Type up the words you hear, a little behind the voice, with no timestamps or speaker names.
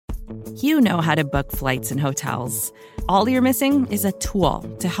You know how to book flights and hotels. All you're missing is a tool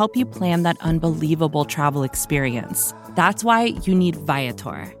to help you plan that unbelievable travel experience. That's why you need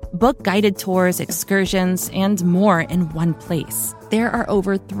Viator. Book guided tours, excursions, and more in one place. There are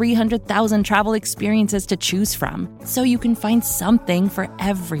over 300,000 travel experiences to choose from, so you can find something for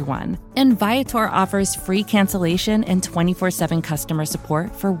everyone. And Viator offers free cancellation and 24/7 customer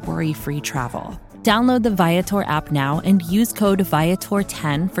support for worry-free travel. Download the Viator app now and use code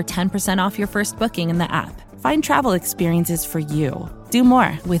Viator10 for 10% off your first booking in the app. Find travel experiences for you. Do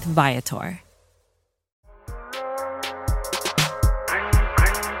more with Viator.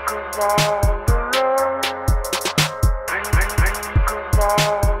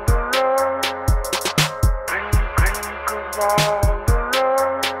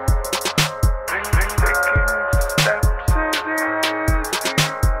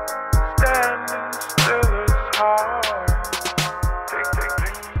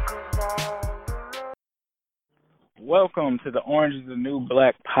 Welcome to the Orange is the New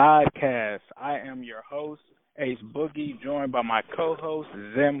Black podcast. I am your host, Ace Boogie, joined by my co-host,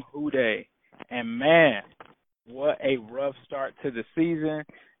 Zim Hude. And man, what a rough start to the season.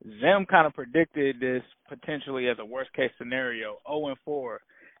 Zim kind of predicted this potentially as a worst-case scenario, 0-4,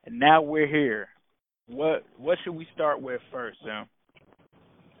 and now we're here. What should we start with first, Zim?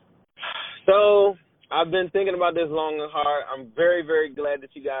 So, I've been thinking about this long and hard. I'm very, very glad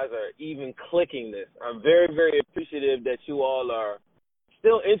that you guys are even clicking this. I'm very, very appreciative that you all are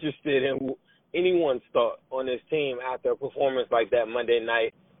still interested in anyone's thought on this team after a performance like that Monday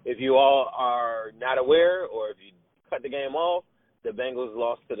night. If you all are not aware, or if you cut the game off, the Bengals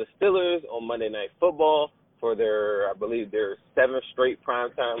lost to the Steelers on Monday Night Football for their 7th straight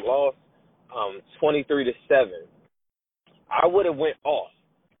primetime loss, 23-7. I would have went off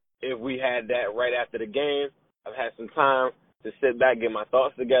if we had that right after the game. I've had some time to sit back, get my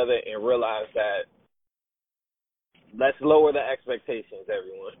thoughts together, and realize that let's lower the expectations,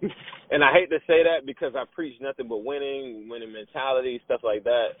 everyone. And I hate to say that because I preach nothing but winning mentality, stuff like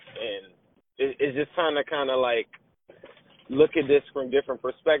that. And it's just time to kind of, like, look at this from different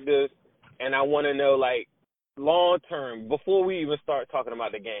perspectives. And I want to know, like, long term, before we even start talking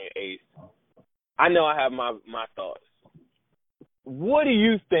about the game, Ace, I know I have my thoughts. What do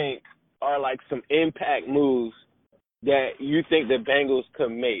you think are, like, some impact moves that you think the Bengals could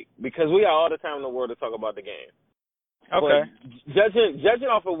make? Because we got all the time in the world to talk about the game. Okay. But judging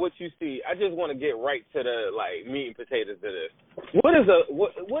off of what you see, I just want to get right to the, like, meat and potatoes of this. What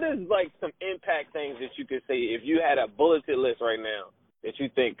is like some impact things that you could say if you had a bulleted list right now that you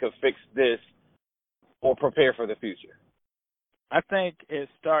think could fix this or prepare for the future? I think it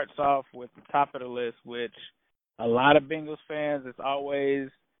starts off with the top of the list, which a lot of Bengals fans, it's always,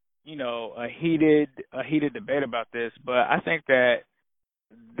 a heated debate about this, but I think that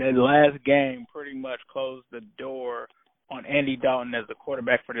the last game pretty much closed the door on Andy Dalton as the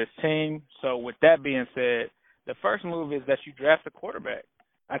quarterback for this team. So with that being said, the first move is that you draft a quarterback.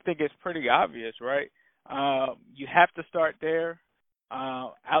 I think it's pretty obvious, right? You have to start there.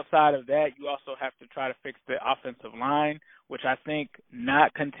 Outside of that, you also have to try to fix the offensive line, which I think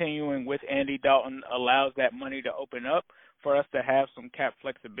not continuing with Andy Dalton allows that money to open up for us to have some cap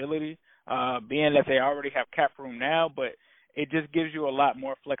flexibility, being that they already have cap room now, but it just gives you a lot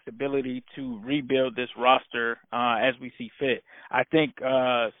more flexibility to rebuild this roster as we see fit. I think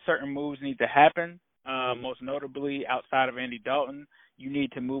certain moves need to happen, most notably outside of Andy Dalton. You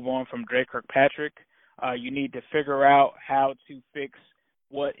need to move on from Dre Kirkpatrick. You need to figure out how to fix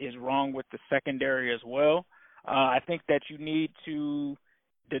what is wrong with the secondary as well. I think that you need to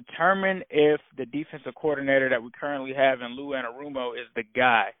determine if the defensive coordinator that we currently have in Lou Anarumo is the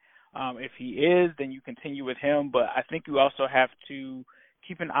guy. If he is, then you continue with him. But I think you also have to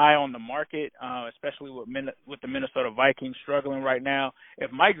keep an eye on the market, especially with the Minnesota Vikings struggling right now.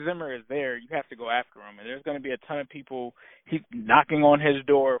 If Mike Zimmer is there, you have to go after him. And there's going to be a ton of people knocking on his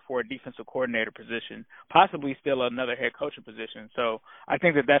door for a defensive coordinator position, possibly still another head coaching position. So I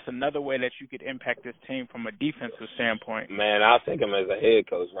think that that's another way that you could impact this team from a defensive standpoint. Man, I'll take him as a head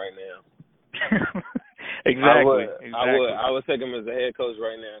coach right now. Exactly. I would take him as a head coach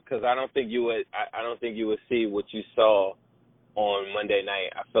right now because I don't think you would see what you saw on Monday night.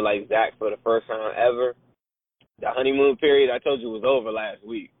 I feel like Zach, for the first time ever, the honeymoon period I told you was over last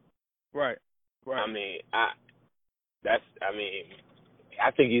week. Right. I mean, I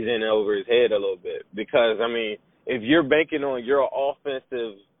think he's in over his head a little bit because, I mean, if you're banking on your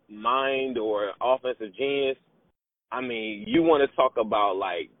offensive mind or offensive genius, I mean, you want to talk about,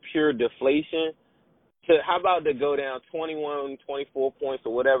 like, pure deflation. How about to go down 21, 24 points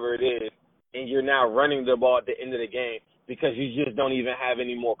or whatever it is, and you're now running the ball at the end of the game. because you just don't even have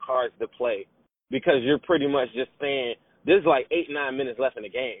any more cards to play, because you're pretty much just saying there's like 8-9 minutes left in the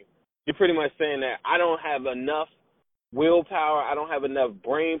game. You're pretty much saying that I don't have enough willpower, I don't have enough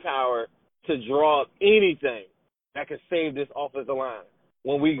brain power to draw up anything that could save this offensive line.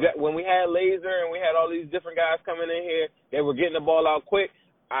 When we had Laser and we had all these different guys coming in here, they were getting the ball out quick.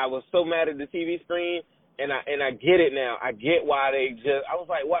 I was so mad at the TV screen, and I get it now. I get why I was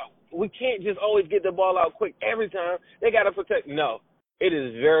like, wow, we can't just always get the ball out quick every time. They got to protect. No, it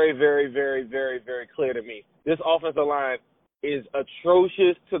is very, very, very, very, very clear to me. This offensive line is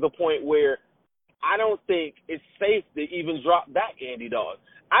atrocious to the point where I don't think it's safe to even drop back Andy Dalton.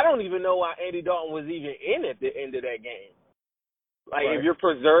 I don't even know why Andy Dalton was even in at the end of that game. Like, right. If you're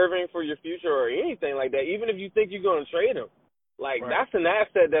preserving for your future or anything like that, even if you think you're going to trade him, like, right. That's an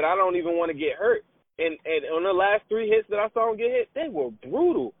asset that I don't even want to get hurt. And on the last 3 hits that I saw him get hit, they were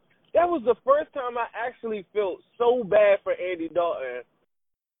brutal. That was the first time I actually felt so bad for Andy Dalton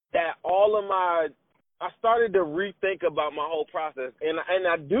that I started to rethink about my whole process. And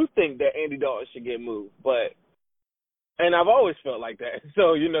I do think that Andy Dalton should get moved. And I've always felt like that.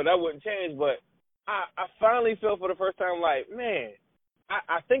 So, that wouldn't change. But I finally felt for the first time like, man,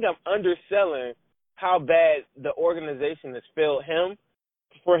 I think I'm underselling how bad the organization has failed him,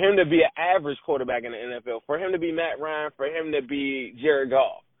 for him to be an average quarterback in the NFL, for him to be Matt Ryan, for him to be Jared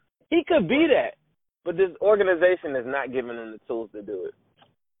Goff. He could be that, but this organization is not giving him the tools to do it.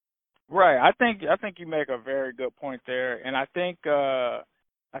 Right. I think you make a very good point there, and I think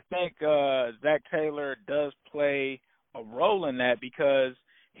Zach Taylor does play a role in that, because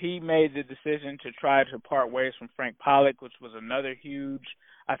he made the decision to try to part ways from Frank Pollack, which was another huge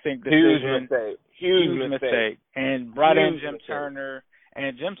decision. Huge mistake. And brought in Jim Turner,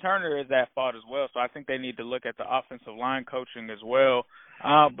 and Jim Turner is at fault as well. So I think they need to look at the offensive line coaching as well.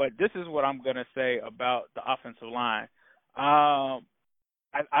 But this is what I'm going to say about the offensive line.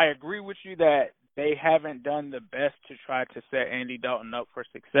 I agree with you that they haven't done the best to try to set Andy Dalton up for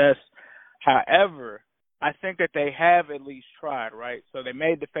success. However, I think that they have at least tried, right? So they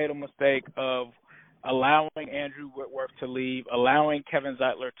made the fatal mistake of allowing Andrew Whitworth to leave, allowing Kevin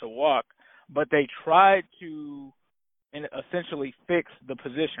Zeitler to walk, but they tried to essentially fix the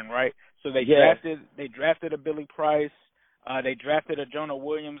position, right? So they drafted a Billy Price, they drafted a Jonah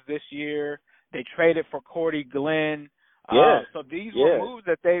Williams this year, they traded for Cordy Glenn. So these were moves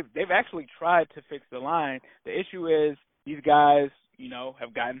that they've actually tried to fix the line. The issue is these guys,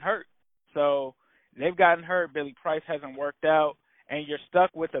 have gotten hurt. So they've gotten hurt. Billy Price hasn't worked out, and you're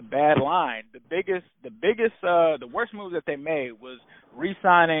stuck with a bad line. The worst move that they made was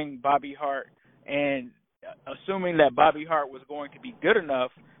re-signing Bobby Hart and assuming that Bobby Hart was going to be good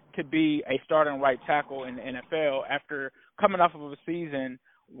enough to be a starting right tackle in the NFL after coming off of a season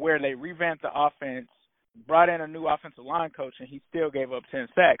where they revamped the offense, brought in a new offensive line coach, and he still gave up 10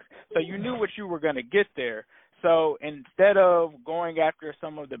 sacks. So you knew what you were going to get there. So instead of going after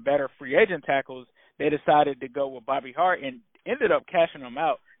some of the better free agent tackles, they decided to go with Bobby Hart and ended up cashing him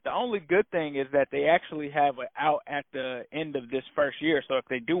out. The only good thing is that they actually have an out at the end of this first year. So if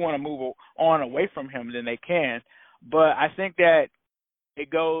they do want to move on away from him, then they can. But I think that it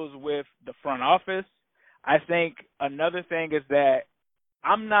goes with the front office. I think another thing is that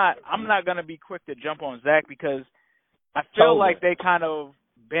I'm not going to be quick to jump on Zach, because I feel like they kind of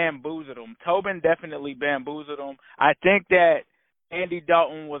bamboozled him. Tobin definitely bamboozled him. I think that Andy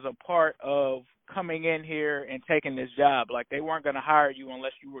Dalton was a part of coming in here and taking this job. Like, they weren't going to hire you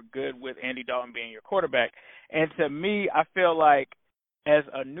unless you were good with Andy Dalton being your quarterback. And to me, I feel like as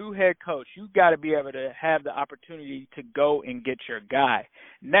a new head coach, you got to be able to have the opportunity to go and get your guy.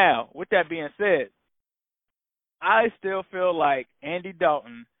 Now, with that being said, I still feel like Andy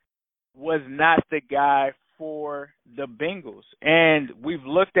Dalton was not the guy for the Bengals. And we've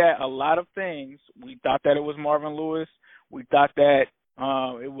looked at a lot of things. We thought that it was Marvin Lewis. We thought that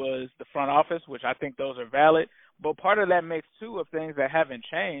it was the front office, which I think those are valid. But part of that mix, too, of things that haven't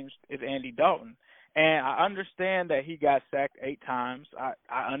changed is Andy Dalton. And I understand that he got sacked 8 times.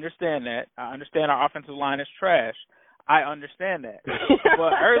 I understand that. I understand our offensive line is trash. I understand that.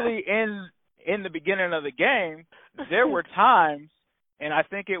 But early in the beginning of the game, there were times, and I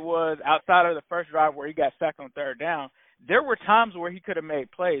think it was outside of the first drive where he got sacked on 3rd down, there were times where he could have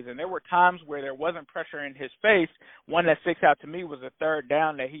made plays, and there were times where there wasn't pressure in his face. One that sticks out to me was a 3rd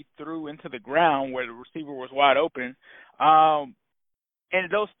down that he threw into the ground where the receiver was wide open. And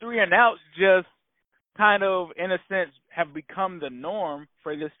those 3-and-outs just kind of, in a sense, have become the norm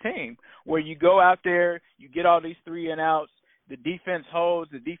for this team, where you go out there, you get all these 3-and-outs, the defense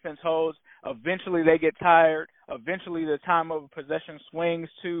holds, eventually they get tired, eventually the time of possession swings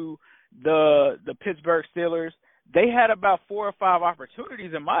to the Pittsburgh Steelers. they had about 4 or 5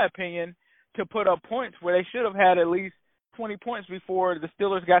 opportunities, in my opinion, to put up points where they should have had at least 20 points before the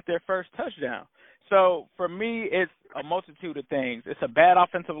Steelers got their first touchdown. So for me, it's a multitude of things. It's a bad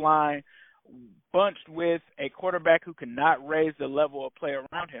offensive line bunched with a quarterback who cannot raise the level of play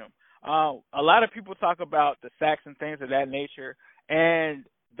around him. A lot of people talk about the sacks and things of that nature, and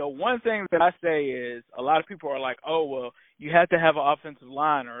the one thing that I say is a lot of people are like, oh, well, you have to have an offensive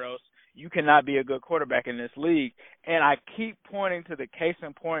line or else you cannot be a good quarterback in this league. And I keep pointing to the case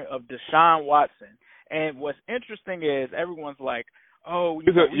in point of Deshaun Watson. And what's interesting is everyone's like, oh,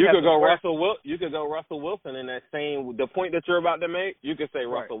 you could go Russell Wilson in that same, the point that you're about to make. You could say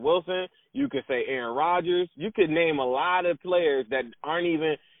Russell Wilson. You could say Aaron Rodgers. You could name a lot of players that aren't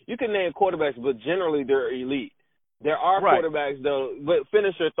even, you can name quarterbacks, but generally they're elite. There are quarterbacks, though, but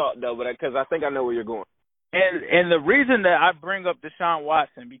finish your thought, though, because I think I know where you're going. And the reason that I bring up Deshaun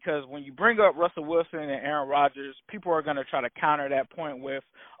Watson, because when you bring up Russell Wilson and Aaron Rodgers, people are going to try to counter that point with,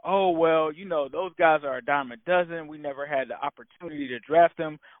 oh, well, you know, those guys are a dime a dozen. We never had the opportunity to draft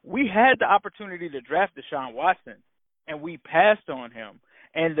them. We had the opportunity to draft Deshaun Watson, and we passed on him.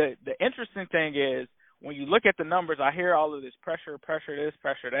 And the interesting thing is, when you look at the numbers, I hear all of this pressure this,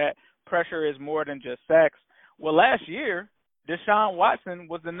 pressure that. Pressure is more than just sacks. Well, last year, Deshaun Watson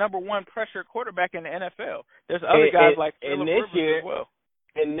was the number 1 pressure quarterback in the NFL. There's other guys like Phillip Rivers as well.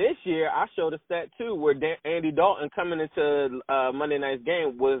 And this year, I showed a stat, too, where Andy Dalton coming into Monday night's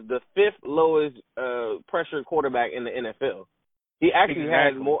game was the 5th lowest pressure quarterback in the NFL. He actually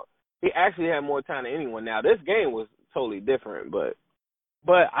had more. He actually had more time than anyone. Now, this game was totally different, but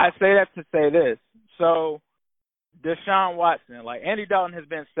I say that to say this. So, Deshaun Watson, like Andy Dalton has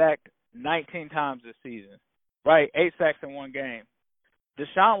been sacked 19 times this season. Right, 8 sacks in one game.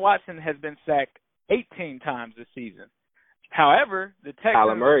 Deshaun Watson has been sacked 18 times this season. However, the Texans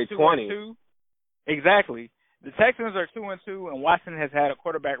are 2-2. Exactly. The Texans are 2-2, and Watson has had a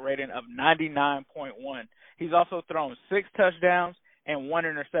quarterback rating of 99.1. He's also thrown 6 touchdowns and 1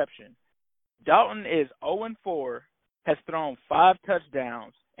 interception. Dalton is 0-4, has thrown 5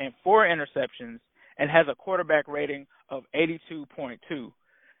 touchdowns and 4 interceptions, and has a quarterback rating of 82.2.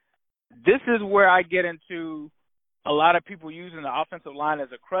 This is where I get into a lot of people using the offensive line as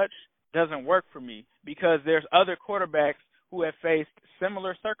a crutch. Doesn't work for me because there's other quarterbacks who have faced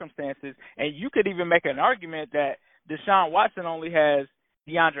similar circumstances, and you could even make an argument that Deshaun Watson only has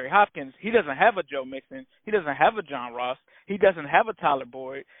DeAndre Hopkins. He doesn't have a Joe Mixon. He doesn't have a John Ross. He doesn't have a Tyler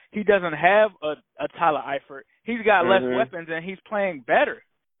Boyd. He doesn't have a Tyler Eifert. He's got less weapons, and he's playing better.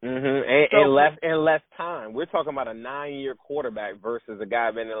 And less time. We're talking about a 9-year quarterback versus a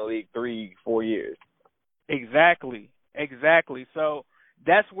guy been in the league 3-4 years. Exactly. So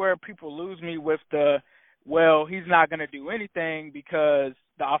that's where people lose me with he's not going to do anything because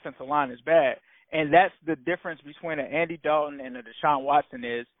the offensive line is bad. And that's the difference between an Andy Dalton and a Deshaun Watson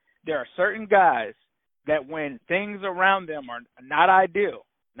is there are certain guys that when things around them are not ideal,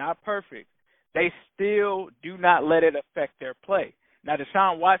 not perfect, they still do not let it affect their play. Now,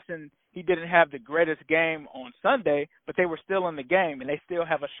 Deshaun Watson, he didn't have the greatest game on Sunday, but they were still in the game, and they still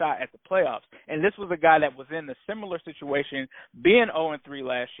have a shot at the playoffs. And this was a guy that was in a similar situation, being 0-3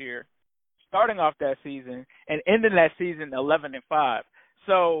 last year, starting off that season, and ending that season 11-5.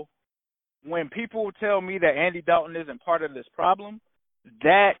 So when people tell me that Andy Dalton isn't part of this problem,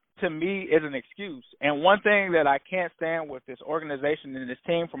 that, to me, is an excuse. And one thing that I can't stand with this organization and this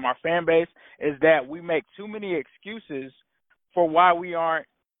team from our fan base is that we make too many excuses for why we aren't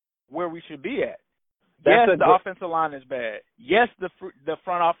where we should be at. Yes, the offensive line is bad. Yes, the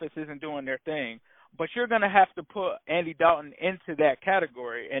front office isn't doing their thing. But you're going to have to put Andy Dalton into that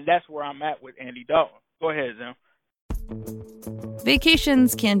category, and that's where I'm at with Andy Dalton. Go ahead, Zim.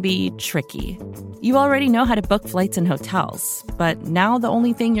 Vacations can be tricky. You already know how to book flights and hotels, but now the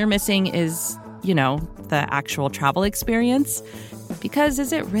only thing you're missing is, the actual travel experience. Because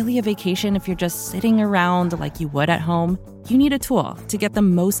is it really a vacation if you're just sitting around like you would at home? You need a tool to get the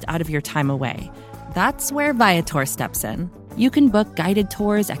most out of your time away. That's where Viator steps in. You can book guided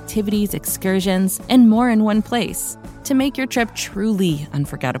tours, activities, excursions, and more in one place to make your trip truly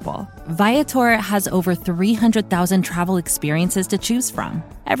unforgettable. Viator has over 300,000 travel experiences to choose from.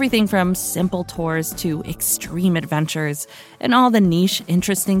 Everything from simple tours to extreme adventures and all the niche,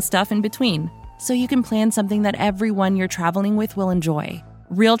 interesting stuff in between. So you can plan something that everyone you're traveling with will enjoy.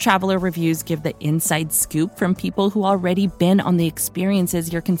 Real traveler reviews give the inside scoop from people who already been on the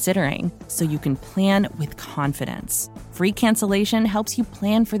experiences you're considering, so you can plan with confidence. Free cancellation helps you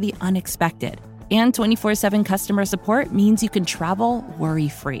plan for the unexpected. And 24/7 customer support means you can travel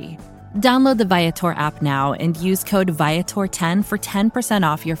worry-free. Download the Viator app now and use code Viator10 for 10%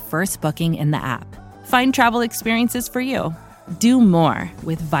 off your first booking in the app. Find travel experiences for you. Do more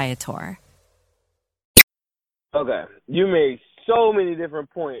with Viator. Okay, you made so many different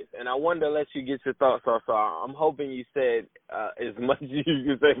points, and I wanted to let you get your thoughts off. So I'm hoping you said as much as you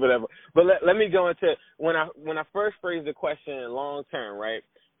can say, whatever. But let me go into when I first phrased the question long term, right?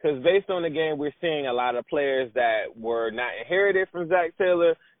 Because based on the game, we're seeing a lot of players that were not inherited from Zach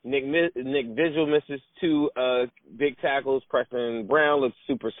Taylor. Nick Vigil misses 2 big tackles. Preston Brown looks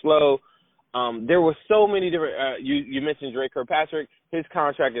super slow. There were so many different. You mentioned Dre Kirkpatrick. His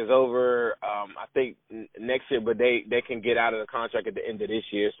contract is over. I think next year, but they can get out of the contract at the end of this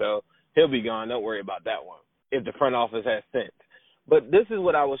year, so he'll be gone. Don't worry about that one. If the front office has sense. But this is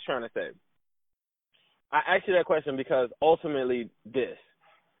what I was trying to say. I asked you that question because ultimately this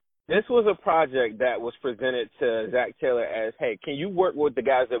was a project that was presented to Zach Taylor as, hey, can you work with the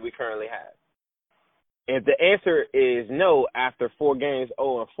guys that we currently have? If the answer is no after 4 games,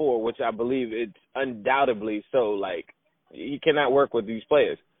 0-4, which I believe it's undoubtedly so, like, he cannot work with these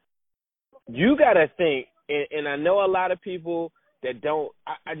players. You got to think, and I know a lot of people that don't,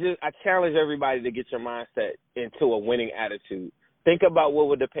 I challenge everybody to get your mindset into a winning attitude. Think about what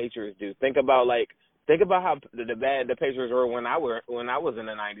would the Patriots do. Think about how bad the Patriots were when I was in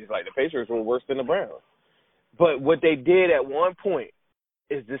the 90s. Like, the Patriots were worse than the Browns. But what they did at one point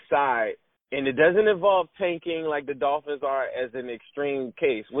is decide, and it doesn't involve tanking like the Dolphins are as an extreme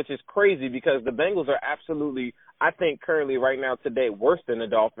case, which is crazy because the Bengals are absolutely, I think currently right now today, worse than the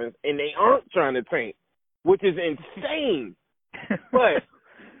Dolphins, and they aren't trying to tank, which is insane. But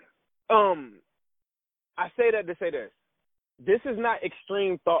I say that to say this. This is not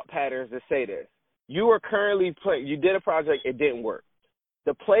extreme thought patterns to say this. You are currently you did a project, it didn't work.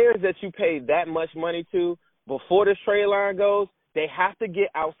 The players that you paid that much money to before the trade line goes, they have to get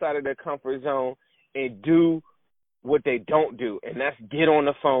outside of their comfort zone and do what they don't do, and that's get on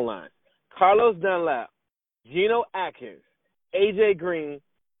the phone line. Carlos Dunlap, Geno Atkins, A.J. Green,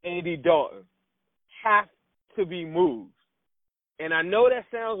 Andy Dalton have to be moved. And I know that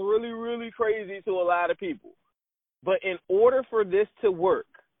sounds really, really crazy to a lot of people, but in order for this to work,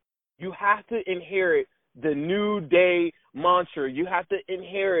 you have to inherit the new day mantra. You have to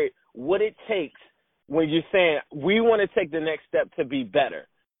inherit what it takes when you're saying, we want to take the next step to be better.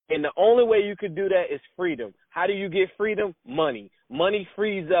 And the only way you could do that is freedom. How do you get freedom? Money. Money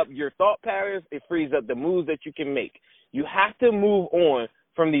frees up your thought patterns. It frees up the moves that you can make. You have to move on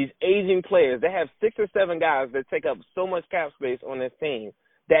from these aging players. They have 6 or 7 guys that take up so much cap space on this team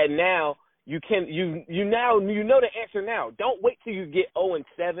that now you know the answer now. Don't wait till you get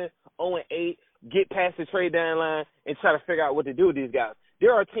 0-7, 0-8, get past the trade deadline and try to figure out what to do with these guys.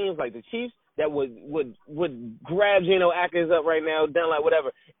 There are teams like the Chiefs that would grab Geno Atkins up right now, done like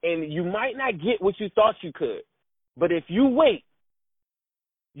whatever, and you might not get what you thought you could. But if you wait,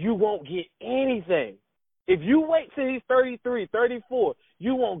 you won't get anything. If you wait till he's 33, 34,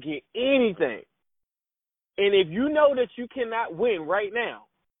 you won't get anything. And if you know that you cannot win right now,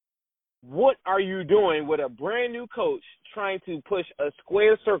 what are you doing with a brand new coach trying to push a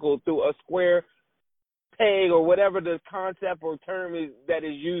square circle through a square peg or whatever the concept or term is that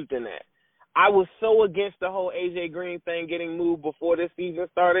is used in that? I was so against the whole A.J. Green thing getting moved before this season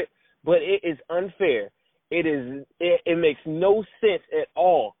started, but it is unfair. It makes no sense at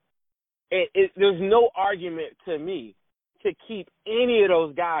all. There's no argument to me to keep any of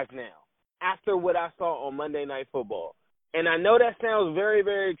those guys now after what I saw on Monday Night Football. And I know that sounds very,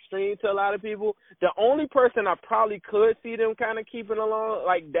 very extreme to a lot of people. The only person I probably could see them kind of keeping along,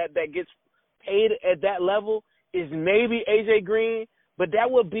 like that gets paid at that level, is maybe A.J. Green. But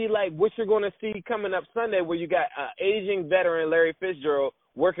that would be like what you're going to see coming up Sunday, where you got aging veteran Larry Fitzgerald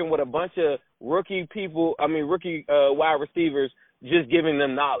working with a bunch of rookie wide receivers, just giving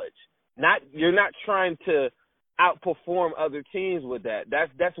them knowledge. You're not trying to outperform other teams with that.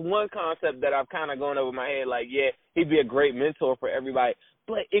 That's one concept that I've kind of gone over my head. Like, yeah, he'd be a great mentor for everybody.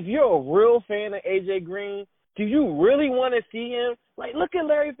 But if you're a real fan of A.J. Green, do you really want to see him? Like, look at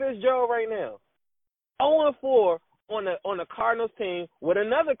Larry Fitzgerald right now, 0-4 on the Cardinals team with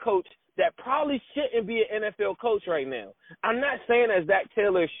another coach that probably shouldn't be an NFL coach right now. I'm not saying that Zach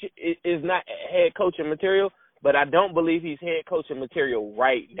Taylor is not head coaching material, but I don't believe he's head coaching material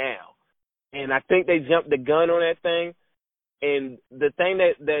right now. And I think they jumped the gun on that thing. And the thing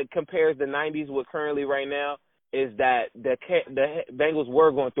that compares the 90s with currently right now is that the Bengals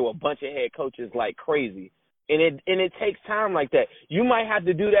were going through a bunch of head coaches like crazy. And it takes time like that. You might have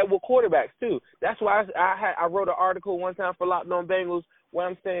to do that with quarterbacks too. That's why I wrote an article one time for Locked On Bengals where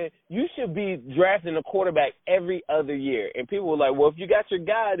I'm saying you should be drafting a quarterback every other year. And people were like, well, if you got your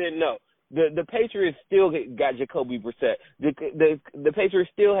guy, then no. The Patriots still got Jacoby Brissett. The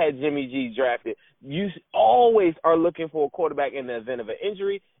Patriots still had Jimmy G drafted. You always are looking for a quarterback in the event of an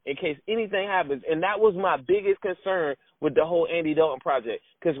injury in case anything happens. And that was my biggest concern with the whole Andy Dalton project.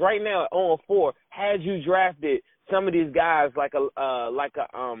 Because right now at 0-4, had you drafted some of these guys like a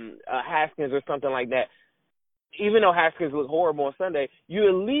Haskins or something like that, even though Haskins looked horrible on Sunday, you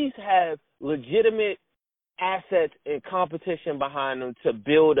at least have legitimate assets and competition behind them to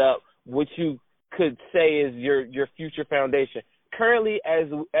build up what you could say is your future foundation. Currently, as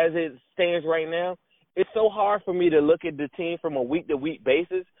it stands right now, it's so hard for me to look at the team from a week-to-week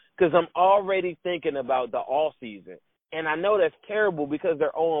basis because I'm already thinking about the off season. And I know that's terrible because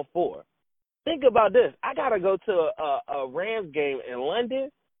they're 0-4. Think about this. I got to go to a Rams game in London.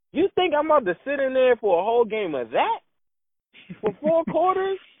 You think I'm about to sit in there for a whole game of that? For 4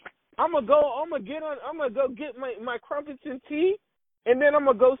 quarters? I'm gonna go get my crumpets and tea, and then I'm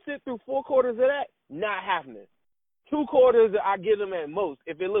gonna go sit through 4 quarters of that. Not happening. 2 quarters I give them at most.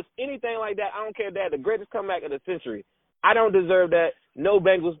 If it looks anything like that, I don't care if they had the greatest comeback of the century. I don't deserve that. No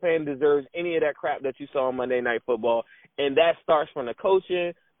Bengals fan deserves any of that crap that you saw on Monday Night Football, and that starts from the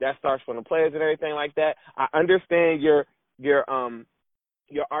coaching. That starts from the players and everything like that. I understand your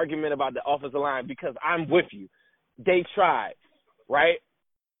argument about the offensive line because I'm with you. They tried, right?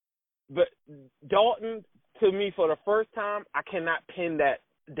 But Dalton, to me, for the first time, I cannot pin that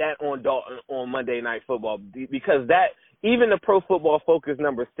on Dalton on Monday Night Football because that even the Pro Football Focus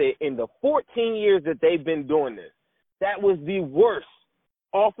numbers say in the 14 years that they've been doing this, that was the worst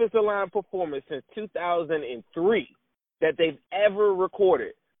offensive line performance since 2003 that they've ever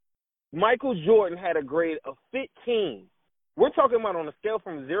recorded. Michael Jordan had a grade of 15. We're talking about on a scale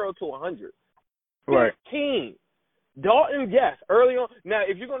from 0 to 100. 15. Right. Dalton, yes, early on. Now,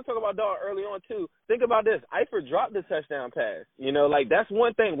 if you're going to talk about Dalton early on, too, think about this. Eifert dropped the touchdown pass. You know, like that's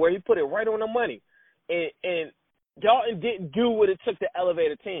one thing where he put it right on the money. And Dalton didn't do what it took to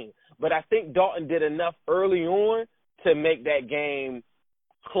elevate a team. But I think Dalton did enough early on to make that game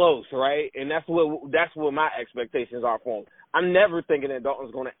close, right? And that's what my expectations are for him. I'm never thinking that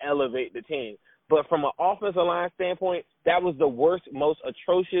Dalton's going to elevate the team. But from an offensive line standpoint, that was the worst, most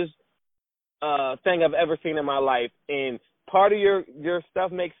atrocious thing I've ever seen in my life. And part of your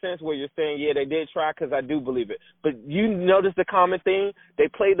stuff makes sense where you're saying, yeah, they did try because I do believe it. But you notice the common theme? They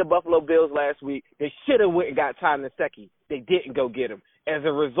played the Buffalo Bills last week. They should have went and got Ty Nsekhe. They didn't go get him. As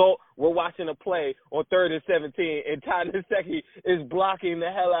a result, we're watching a play on 3rd and 17, and Ty Nsekhe is blocking the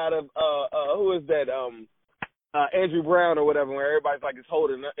hell out of who is that? Andrew Brown or whatever, where everybody's like, it's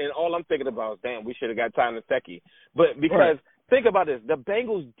holding. And all I'm thinking about is, damn, we should have got Ty Nsekhe. But because think about this, the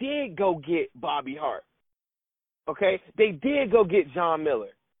Bengals did go get Bobby Hart. Okay? They did go get John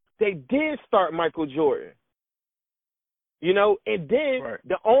Miller. They did start Michael Jordan. You know, and then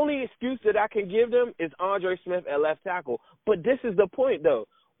the only excuse that I can give them is Andre Smith at left tackle. But this is the point, though.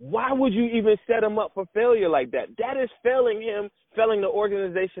 Why would you even set him up for failure like that? That is failing him, failing the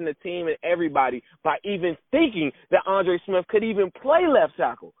organization, the team, and everybody by even thinking that Andre Smith could even play left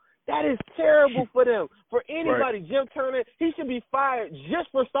tackle. That is terrible for them. For anybody, Jim Turner, he should be fired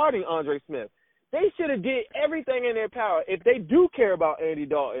just for starting Andre Smith. They should have did everything in their power, if they do care about Andy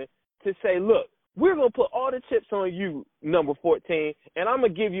Dalton, to say, look, we're going to put all the chips on you, number 14, and I'm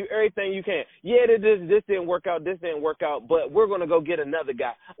going to give you everything you can. Yeah, this didn't work out, but we're going to go get another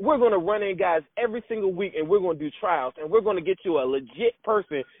guy. We're going to run in guys every single week, and we're going to do trials, and we're going to get you a legit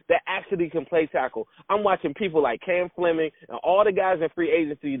person that actually can play tackle. I'm watching people like Cam Fleming and all the guys in free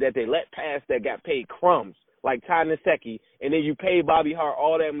agency that they let pass that got paid crumbs, like Ty Nsekhe, and then you pay Bobby Hart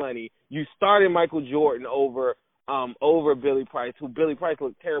all that money. You started Michael Jordan over Billy Price, who Billy Price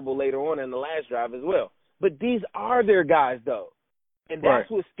looked terrible later on in the last drive as well. But these are their guys, though. And that's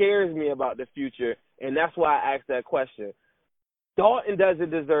what scares me about the future, and that's why I asked that question. Dalton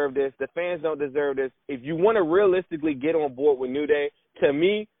doesn't deserve this. The fans don't deserve this. If you want to realistically get on board with New Day, to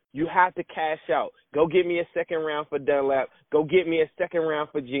me, you have to cash out. Go get me a second round for Dunlap. Go get me a second round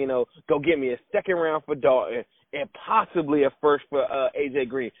for Geno. Go get me a second round for Dalton. And possibly a first for A.J.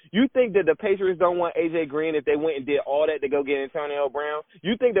 Green. You think that the Patriots don't want A.J. Green if they went and did all that to go get Antonio Brown?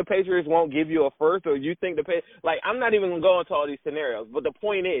 You think the Patriots won't give you a first, or you think I'm not even going to go into all these scenarios, but the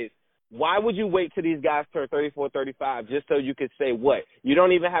point is, why would you wait till these guys turn 34, 35 just so you could say what? You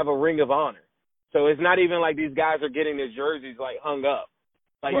don't even have a ring of honor. So it's not even like these guys are getting their jerseys, like, hung up.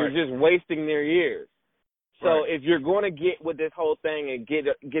 Like, you're just wasting their years. So if you're going to get with this whole thing and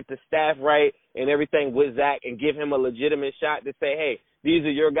get the staff right and everything with Zach and give him a legitimate shot to say, hey, these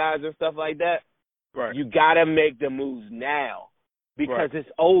are your guys and stuff like that, you got to make the moves now because it's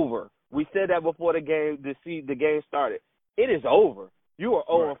over. We said that before the game started. It is over. You are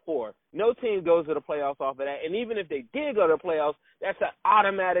 0-4. No team goes to the playoffs off of that. And even if they did go to the playoffs, that's an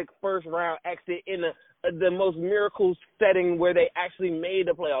automatic first-round exit in the most miracle setting where they actually made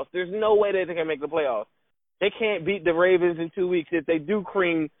the playoffs. There's no way that they can make the playoffs. They can't beat the Ravens in 2 weeks if they do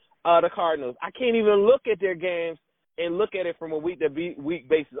cream the Cardinals. I can't even look at their games and look at it from a week-to-week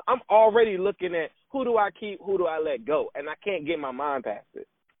basis. I'm already looking at who do I keep, who do I let go, and I can't get my mind past it.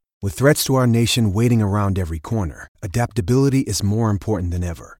 With threats to our nation waiting around every corner, adaptability is more important than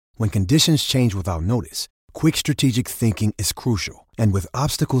ever. When conditions change without notice, quick strategic thinking is crucial. And with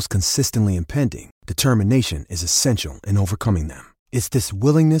obstacles consistently impending, determination is essential in overcoming them. It's this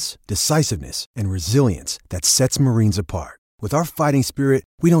willingness, decisiveness, and resilience that sets Marines apart. With our fighting spirit,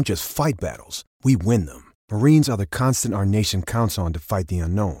 we don't just fight battles, we win them. Marines are the constant our nation counts on to fight the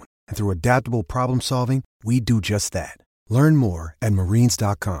unknown. And through adaptable problem solving, we do just that. Learn more at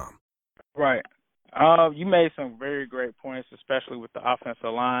marines.com. Right. You made some very great points, especially with the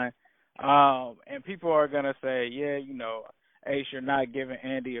offensive line. And people are going to say, yeah, Ace, you're not giving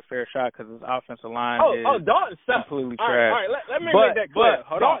Andy a fair shot because his offensive line is Dalton completely trash. All right, let me make that clear. But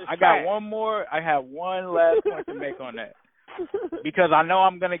hold on. I got one more. I have one last point to make on that. Because I know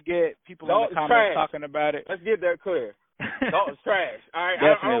I'm going to get people in the comments talking about it. Let's get that clear. Dalton's trash. All right,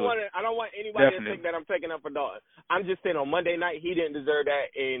 I don't want anybody to think that I'm taking up for Dalton. I'm just saying on Monday night he didn't deserve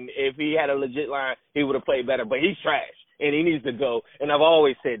that, and if he had a legit line, he would have played better. But he's trash, and he needs to go. And I've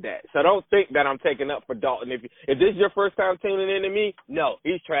always said that. So don't think that I'm taking up for Dalton. If this is your first time tuning in to me, no,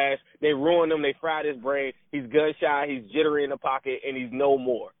 he's trash. They ruined him. They fried his brain. He's gun shy. He's jittery in the pocket, and he's no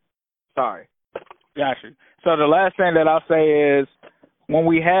more. Sorry. Gotcha. So the last thing that I'll say is, when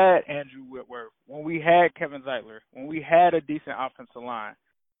we had Andrew Whitworth, when we had Kevin Zeitler, when we had a decent offensive line,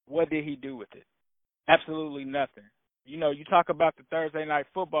 what did he do with it? Absolutely nothing. You talk about the Thursday night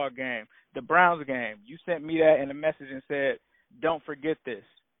football game, the Browns game. You sent me that in a message and said, don't forget this.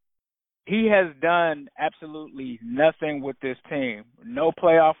 He has done absolutely nothing with this team. No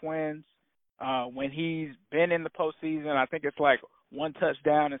playoff wins. When he's been in the postseason, I think it's like 1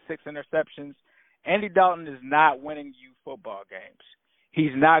 touchdown and 6 interceptions. Andy Dalton is not winning you football games.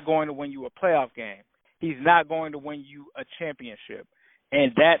 He's not going to win you a playoff game. He's not going to win you a championship.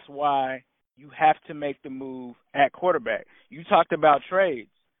 And that's why you have to make the move at quarterback. You talked about trades.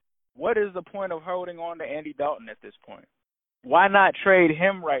 What is the point of holding on to Andy Dalton at this point? Why not trade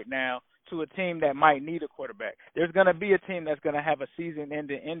him right now to a team that might need a quarterback? There's going to be a team that's going to have a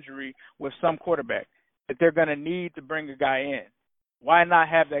season-ending injury with some quarterback that they're going to need to bring a guy in. Why not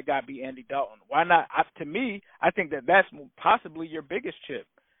have that guy be Andy Dalton? Why not? To me, I think that's possibly your biggest chip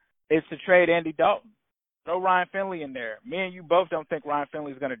is to trade Andy Dalton. Throw Ryan Finley in there. Me and you both don't think Ryan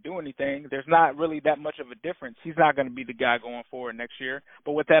Finley is going to do anything. There's not really that much of a difference. He's not going to be the guy going forward next year.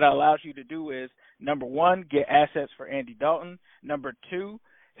 But what that allows you to do is, number one, get assets for Andy Dalton. Number two,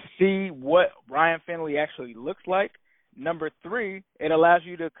 see what Ryan Finley actually looks like. Number three, it allows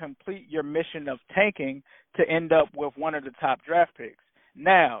you to complete your mission of tanking to end up with one of the top draft picks.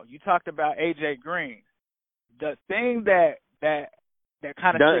 Now, you talked about A.J. Green. The thing that kind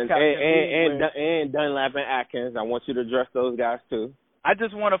of sticks out to me and Dunlap and Atkins. I want you to address those guys too. I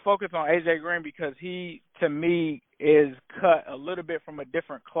just want to focus on A.J. Green because he, to me, is cut a little bit from a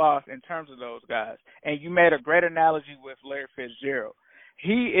different cloth in terms of those guys. And you made a great analogy with Larry Fitzgerald.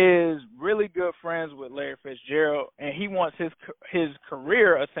 He is really good friends with Larry Fitzgerald, and he wants his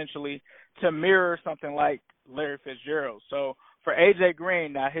career essentially to mirror something like Larry Fitzgerald. So for A.J.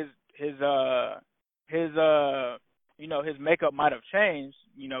 Green, now his makeup might have changed,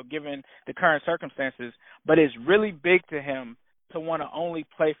 given the current circumstances, but it's really big to him to want to only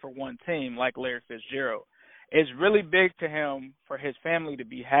play for one team like Larry Fitzgerald. It's really big to him for his family to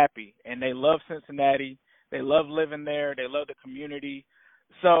be happy, and they love Cincinnati. They love living there. They love the community.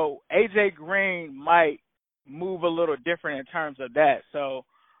 So A.J. Green might move a little different in terms of that. So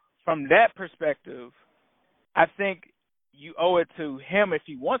from that perspective, I think you owe it to him, if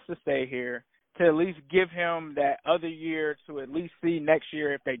he wants to stay here, to at least give him that other year to at least see next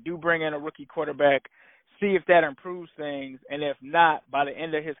year if they do bring in a rookie quarterback, see if that improves things. And if not, by the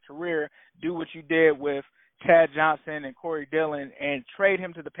end of his career, do what you did with Chad Johnson and Corey Dillon and trade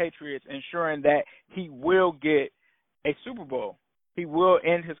him to the Patriots, ensuring that he will get a Super Bowl. He will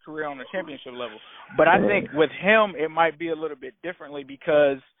end his career on a championship level. But I think with him, it might be a little bit differently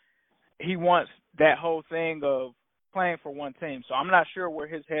because he wants that whole thing of playing for one team. So I'm not sure where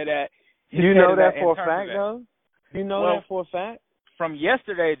his head at. Do you know that for a fact, though? Do you know that for a fact? From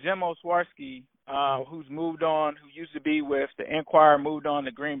yesterday, Jim Oswarski, who's moved on, who used to be with the Enquirer, moved on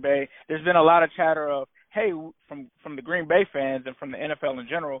to Green Bay. There's been a lot of chatter of hey, from the Green Bay fans and from the NFL in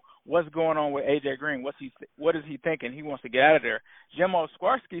general, what's going on with AJ Green? What is he thinking? He wants to get out of there. Jim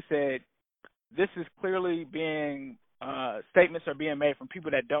Owczarski said this is clearly being statements are being made from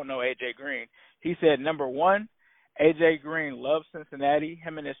people that don't know AJ Green. He said, number one, AJ Green loves Cincinnati.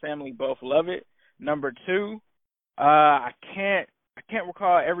 Him and his family both love it. Number two, I can't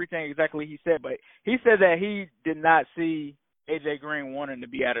recall everything exactly he said, but he said that he did not see AJ Green wanting to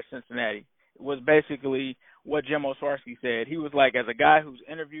be out of Cincinnati. It was basically what Jim Owczarski said. He was like, as a guy who's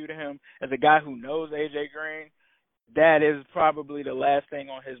interviewed him, as a guy who knows AJ Green, that is probably the last thing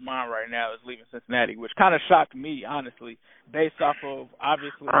on his mind right now is leaving Cincinnati, which kind of shocked me, honestly, based off of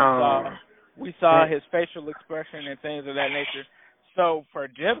obviously we saw his facial expression and things of that nature. So for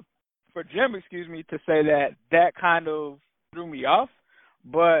Jim, to say that kind of threw me off.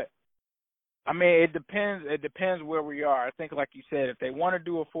 But I mean, it depends where we are. I think, like you said, if they want to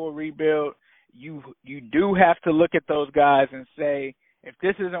do a full rebuild, you do have to look at those guys and say, if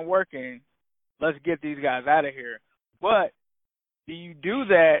this isn't working, let's get these guys out of here. But do you do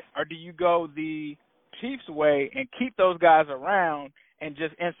that, or do you go the Chiefs way and keep those guys around and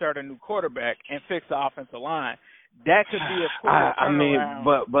just insert a new quarterback and fix the offensive line? That could be a quicker turnaround. I mean,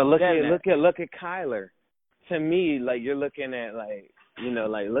 but look at Kyler. To me, like, you're looking at, like, you know,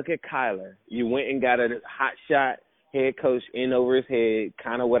 like, look at Kyler. You went and got a hot shot head coach in over his head,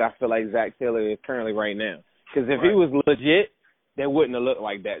 kind of what I feel like Zach Taylor is currently right now. Because if he was legit, they wouldn't have looked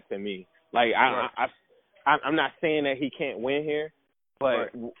like that to me. Like, I'm not saying that he can't win here,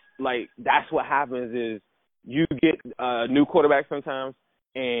 but, like, that's what happens is you get a new quarterback sometimes,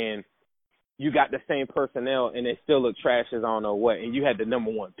 and you got the same personnel, and they still look trash as I don't know what, and you had the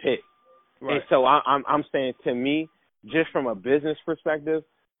number one pick. Right. And so I'm saying, to me, just from a business perspective,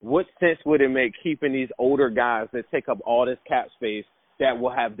 what sense would it make keeping these older guys that take up all this cap space that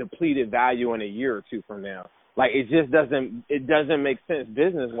will have depleted value in a year or two from now? Like, it just doesn't make sense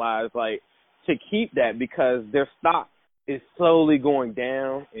business-wise, like, to keep that, because their stock is slowly going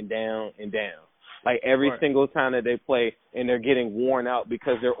down and down and down. Like, every single time that they play, and they're getting worn out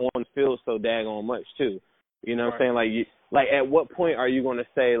because they're on the field so daggone much too. You know what I'm saying? Like, at what point are you going to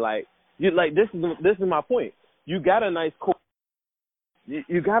say, like, this is my point. You got a nice core.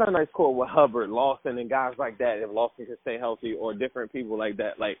 You got a nice core with Hubbard, Lawson, and guys like that. If Lawson can stay healthy, or different people like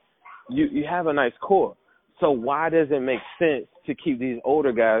that, like, you have a nice core. So why does it make sense to keep these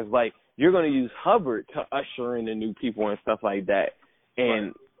older guys? Like, you're going to use Hubbard to usher in the new people and stuff like that.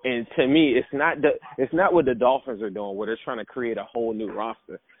 And to me, it's not what the Dolphins are doing, where they're trying to create a whole new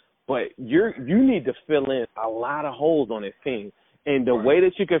roster. But you need to fill in a lot of holes on this team. And the way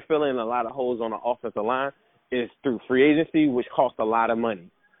that you can fill in a lot of holes on the offensive line is through free agency, which costs a lot of money.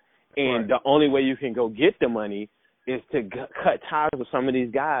 And the only way you can go get the money is to cut ties with some of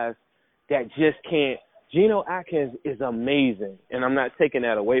these guys that just can't. Geno Atkins is amazing, and I'm not taking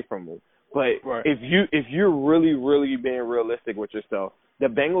that away from him. But if you're really, really being realistic with yourself, the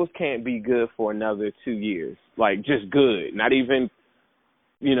Bengals can't be good for another 2 years. Like, just good. Not even,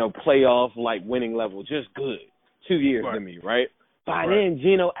 you know, playoff, like, winning level. Just good. 2 years to me, right? By then,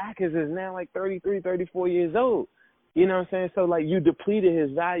 Geno Atkins is now like 33, 34 years old. You know what I'm saying? So, like, you depleted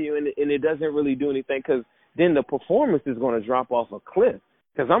his value, and it doesn't really do anything, because then the performance is going to drop off a cliff.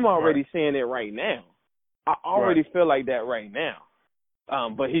 Because I'm already seeing it right now. I already feel like that right now.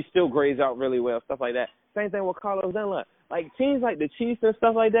 But he still grades out really well, stuff like that. Same thing with Carlos Dunlap. Like, teams like the Chiefs and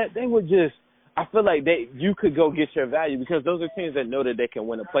stuff like that, they would just – I feel like you could go get your value, because those are teams that know that they can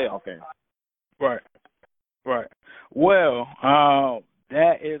win a playoff game. Right. Well,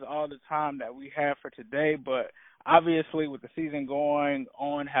 that is all the time that we have for today. But obviously, with the season going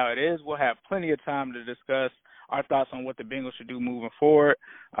on how it is, we'll have plenty of time to discuss our thoughts on what the Bengals should do moving forward,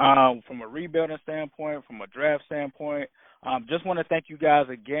 from a rebuilding standpoint, from a draft standpoint. Just want to thank you guys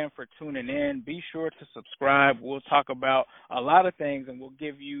again for tuning in. Be sure to subscribe. We'll talk about a lot of things, and we'll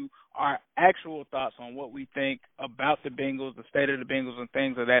give you our actual thoughts on what we think about the Bengals, the state of the Bengals, and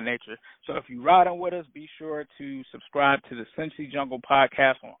things of that nature. So if you're riding with us, be sure to subscribe to the Cincy Jungle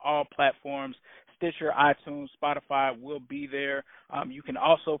podcast on all platforms. Stitcher, iTunes, Spotify will be there. You can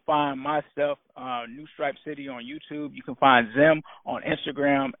also find myself, New Stripe City, on YouTube. You can find Zim on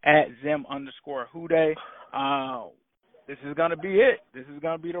Instagram at Zim_Houday. This is going to be it. This is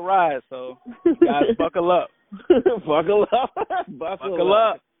going to be the ride. So, guys, buckle up. Buckle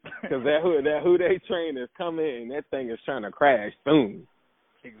up. Because that Houday train is coming, and that thing is trying to crash soon.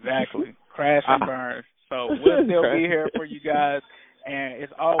 Exactly. Crash and burn. So, we'll still be here for you guys. And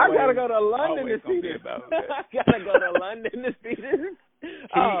it's always I gotta go to London to see this. I gotta go to London to see this.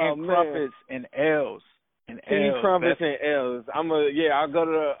 And crumpets and L's. And cheese crumpets and L's. I'll go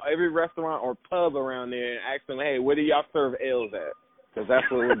to every restaurant or pub around there and ask them, hey, where do y'all serve L's at? Because that's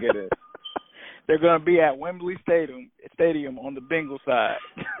what we'll get it. They're going to be at Wembley Stadium on the Bengals side.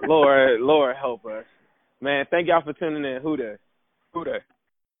 Lord help us. Man, thank y'all for tuning in. Who dey?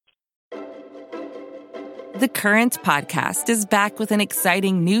 The Current podcast is back with an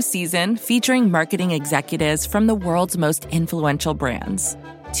exciting new season featuring marketing executives from the world's most influential brands.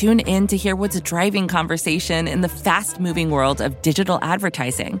 Tune in to hear what's driving conversation in the fast-moving world of digital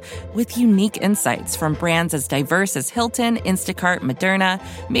advertising with unique insights from brands as diverse as Hilton, Instacart, Moderna,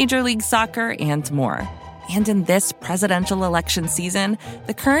 Major League Soccer, and more. And in this presidential election season,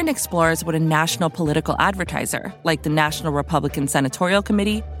 The Current explores what a national political advertiser, like the National Republican Senatorial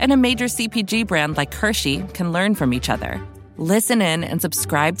Committee, and a major CPG brand like Hershey can learn from each other. Listen in and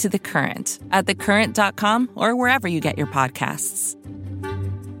subscribe to The Current at thecurrent.com or wherever you get your podcasts.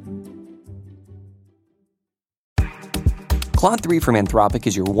 Claude 3 from Anthropic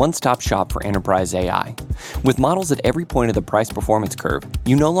is your one-stop shop for enterprise AI. With models at every point of the price-performance curve,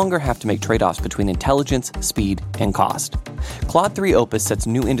 you no longer have to make trade-offs between intelligence, speed, and cost. Claude 3 Opus sets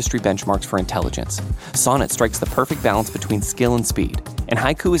new industry benchmarks for intelligence. Sonnet strikes the perfect balance between skill and speed. And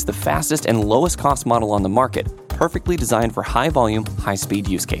Haiku is the fastest and lowest-cost model on the market, perfectly designed for high-volume, high-speed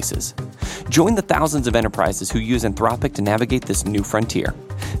use cases. Join the thousands of enterprises who use Anthropic to navigate this new frontier.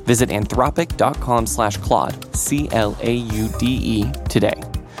 Visit anthropic.com/Claude, CLAUDE, today.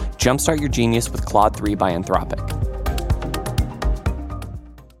 Jumpstart your genius with Claude 3 by Anthropic.